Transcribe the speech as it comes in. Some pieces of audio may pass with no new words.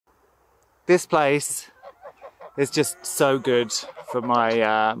This place is just so good for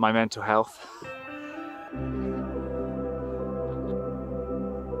my my mental health.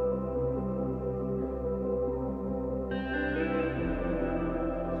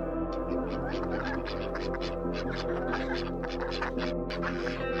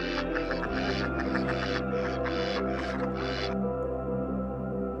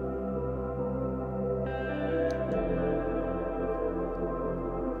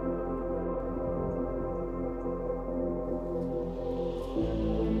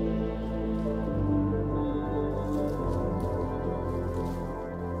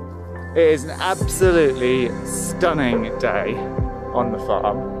 It is an absolutely stunning day on the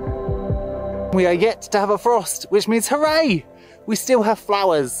farm. We are yet to have a frost, which means hooray! We still have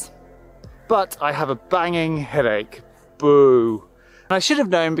flowers. But I have a banging headache. Boo. And I should have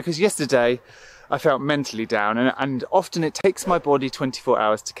known because yesterday I felt mentally down, and often it takes my body 24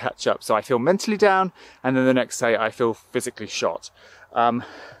 hours to catch up. So I feel mentally down and then the next day I feel physically shot.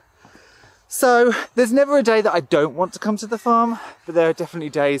 So there's never a day that I don't want to come to the farm, but there are definitely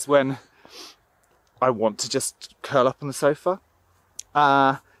days when I want to just curl up on the sofa.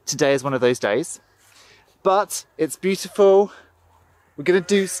 Today is one of those days, but it's beautiful. We're gonna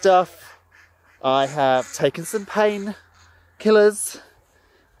do stuff. I have taken some pain killers,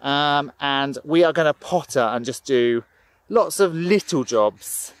 and we are gonna potter and just do lots of little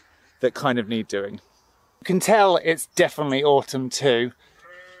jobs that kind of need doing. You can tell it's definitely autumn too.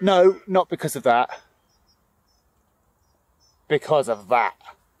 No, not because of that. Because of that.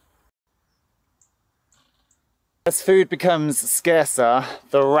 As food becomes scarcer,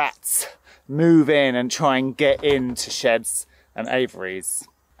 the rats move in and try and get into sheds and aviaries.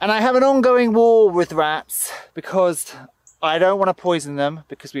 And I have an ongoing war with rats because I don't want to poison them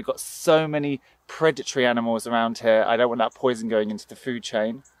because we've got so many predatory animals around here. I don't want that poison going into the food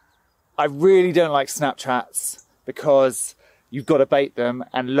chain. I really don't like snap traps because you've got to bait them,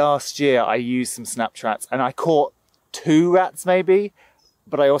 and last year I used some snap traps and I caught 2 rats maybe,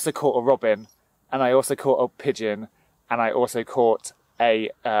 but I also caught a robin, and I also caught a pigeon, and I also caught a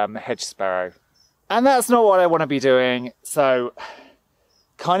hedge sparrow. And that's not what I want to be doing, so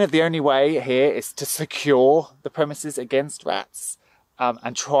kind of the only way here is to secure the premises against rats,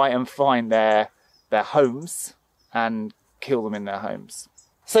 and try and find their homes and kill them in their homes.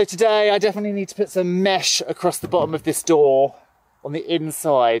 So today I definitely need to put some mesh across the bottom of this door on the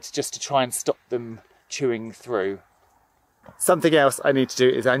inside just to try and stop them chewing through. Something else I need to do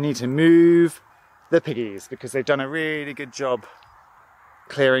is I need to move the piggies because they've done a really good job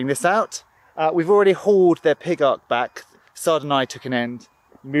clearing this out. We've already hauled their pig ark back. Sard and I took an end,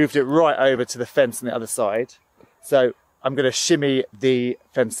 moved it right over to the fence on the other side. So I'm going to shimmy the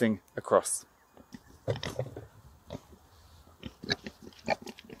fencing across.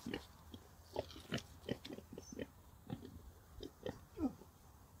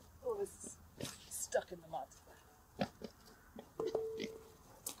 Stuck in the mud.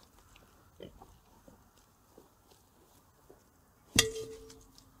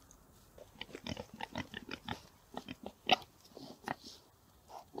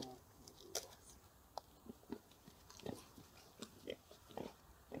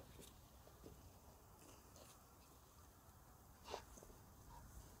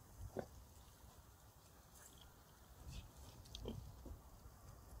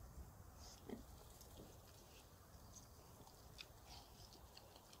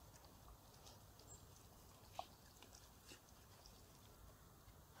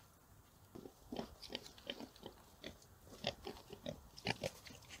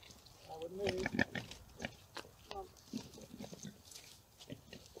 Move.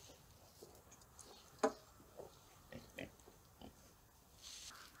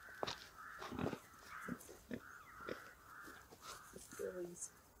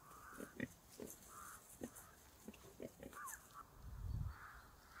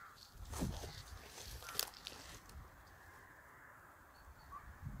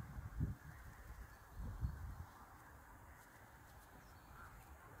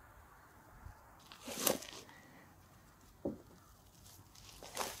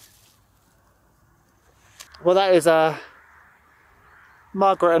 Well, that is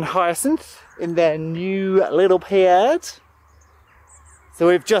Margaret and Hyacinth in their new little pad. So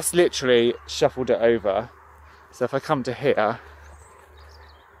we've just literally shuffled it over. So if I come to here,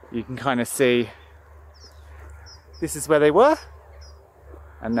 you can kind of see this is where they were,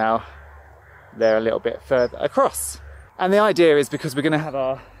 and now they're a little bit further across. And the idea is because we're going to have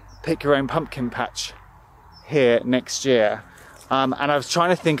our pick your own pumpkin patch here next year, and I was trying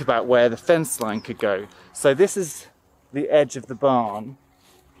to think about where the fence line could go. So this is the edge of the barn,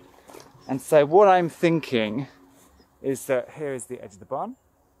 And so what I'm thinking is that here is the edge of the barn.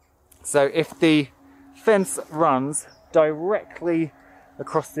 So if the fence runs directly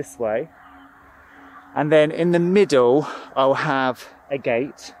across this way, and then in the middle I'll have a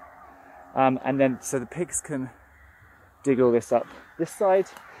gate, and then so the pigs can dig all this up this side.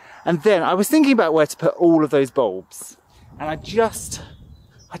 And then I was thinking about where to put all of those bulbs, and I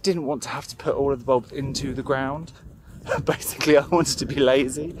didn't want to have to put all of the bulbs into the ground. Basically, I wanted to be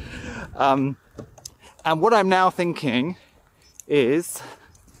lazy. And what I'm now thinking is,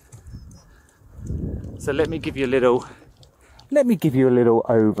 so let me give you a little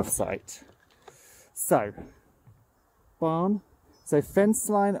oversight. So, barn, so fence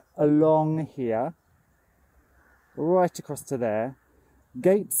line along here, right across to there,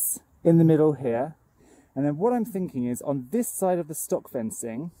 gates in the middle here, and then what I'm thinking is on this side of the stock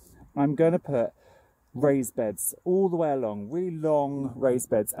fencing, I'm going to put raised beds all the way along, really long raised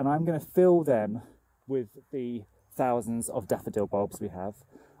beds, and I'm going to fill them with the thousands of daffodil bulbs we have.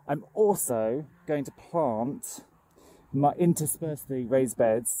 I'm also going to intersperse the raised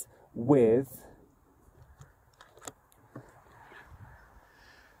beds with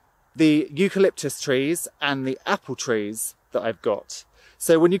the eucalyptus trees and the apple trees that I've got.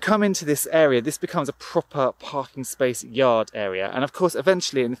 So when you come into this area, this becomes a proper parking space yard area. And of course,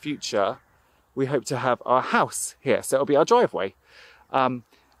 eventually in the future, we hope to have our house here. So it'll be our driveway. And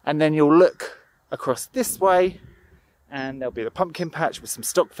then you'll look across this way and there'll be the pumpkin patch with some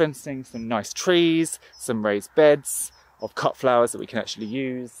stock fencing, some nice trees, some raised beds of cut flowers that we can actually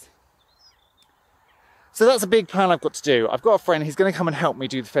use. So that's a big plan I've got to do. I've got a friend, he's going to come and help me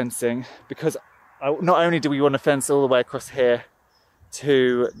do the fencing, because not only do we want to fence all the way across here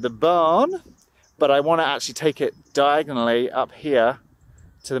to the barn, but I want to actually take it diagonally up here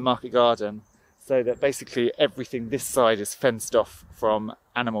to the market garden, so that basically everything this side is fenced off from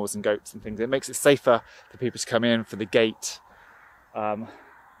animals and goats and things. It makes it safer for people to come in, for the gate, and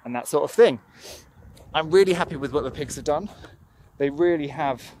that sort of thing. I'm really happy with what the pigs have done. They really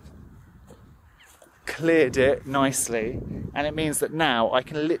have cleared it nicely, and it means that now I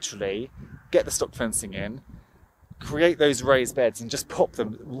can literally get the stock fencing in, create those raised beds and just pop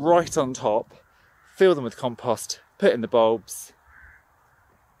them right on top, fill them with compost, put in the bulbs,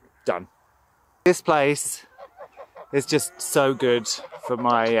 done. This place is just so good for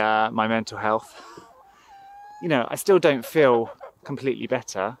my my mental health. You know, I still don't feel completely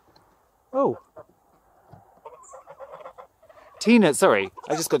better. Oh. Tina, sorry,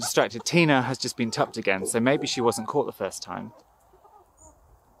 I just got distracted. Tina has just been tucked again, so maybe she wasn't caught the first time.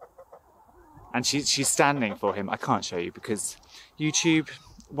 And she's standing for him. I can't show you because YouTube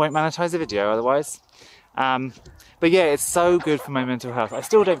won't monetize the video otherwise. But yeah, it's so good for my mental health. I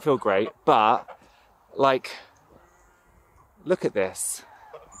still don't feel great, but like, look at this.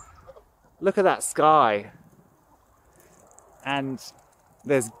 Look at that sky. And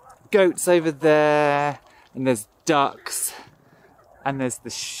there's goats over there, and there's ducks, and there's the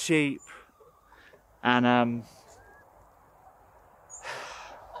sheep, and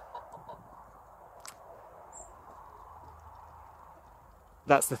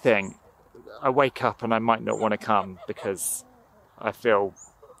that's the thing. I wake up and I might not want to come because I feel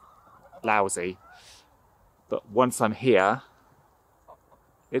lousy. But once I'm here,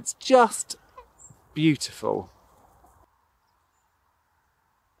 it's just beautiful.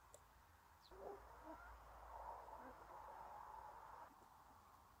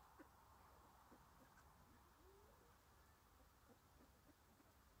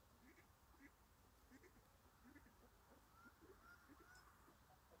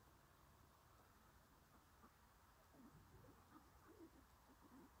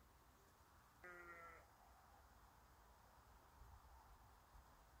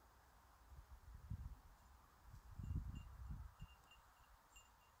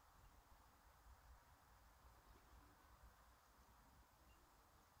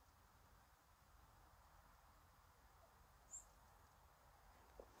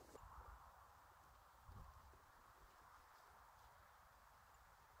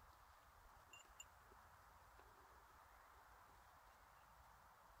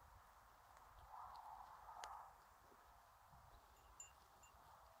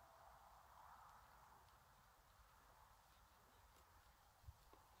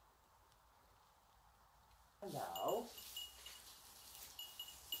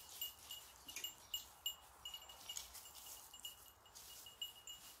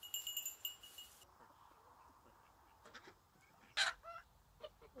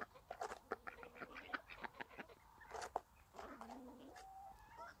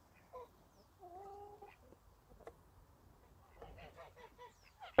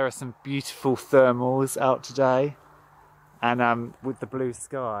 There are some beautiful thermals out today, and with the blue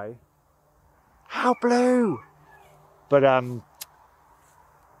sky. How blue! But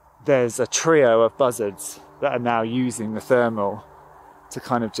there's a trio of buzzards that are now using the thermal to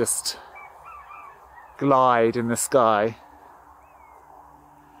kind of just glide in the sky.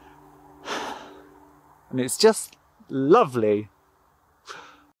 And it's just lovely.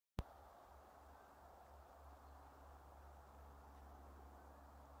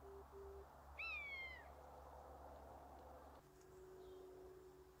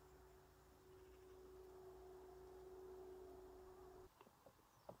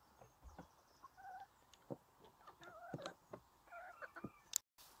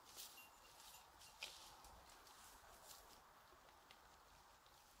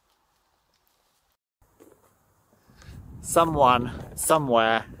 Someone,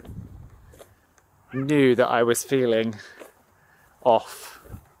 somewhere, knew that I was feeling off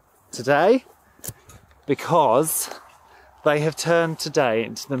today, because they have turned today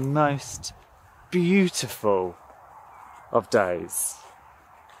into the most beautiful of days.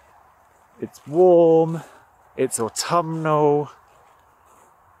 It's warm, it's autumnal,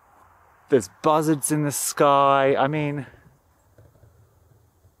 there's buzzards in the sky. I mean,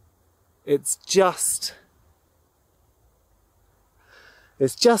 it's just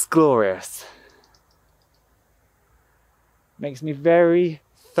glorious. Makes me very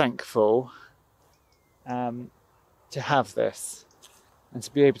thankful to have this and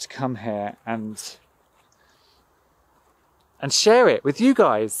to be able to come here and share it with you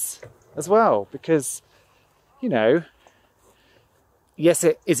guys as well, because, you know, yes,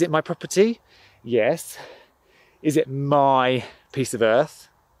 is it my property? Yes. Is it my piece of earth?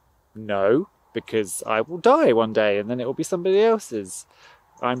 No, because I will die one day and then it will be somebody else's.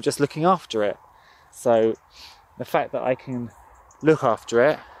 I'm just looking after it. So the fact that I can look after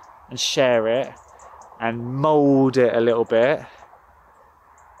it and share it and mould it a little bit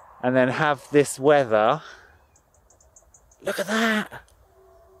and then have this weather, look at that,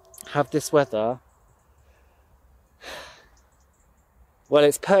 have this weather, well,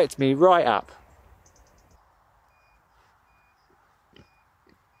 it's perked me right up.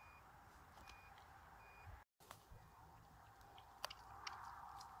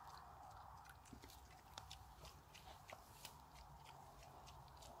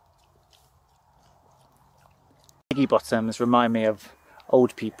 Saggy bottoms remind me of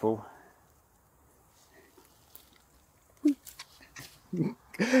old people.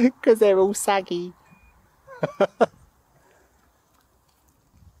 Because they're all saggy.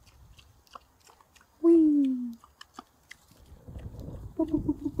 Whee!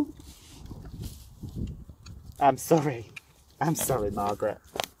 I'm sorry, Margaret.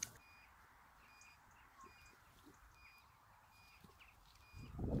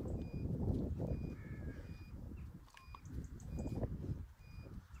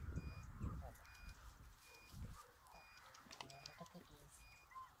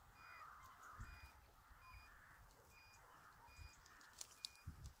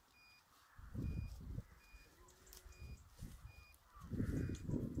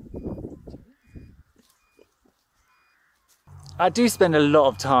 I do spend a lot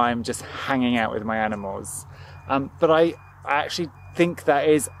of time just hanging out with my animals, but I actually think that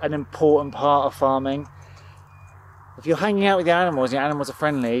is an important part of farming. If you're hanging out with your animals are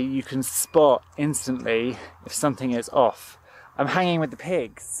friendly, you can spot instantly if something is off. I'm hanging with the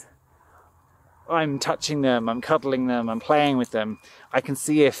pigs. I'm touching them, I'm cuddling them, I'm playing with them. I can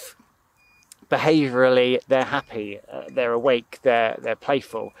see if behaviourally they're happy, they're awake, they're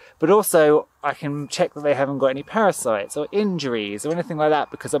playful. But also I can check that they haven't got any parasites or injuries or anything like that,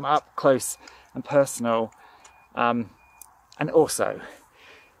 because I'm up close and personal. And also,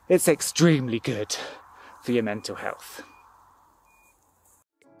 it's extremely good for your mental health.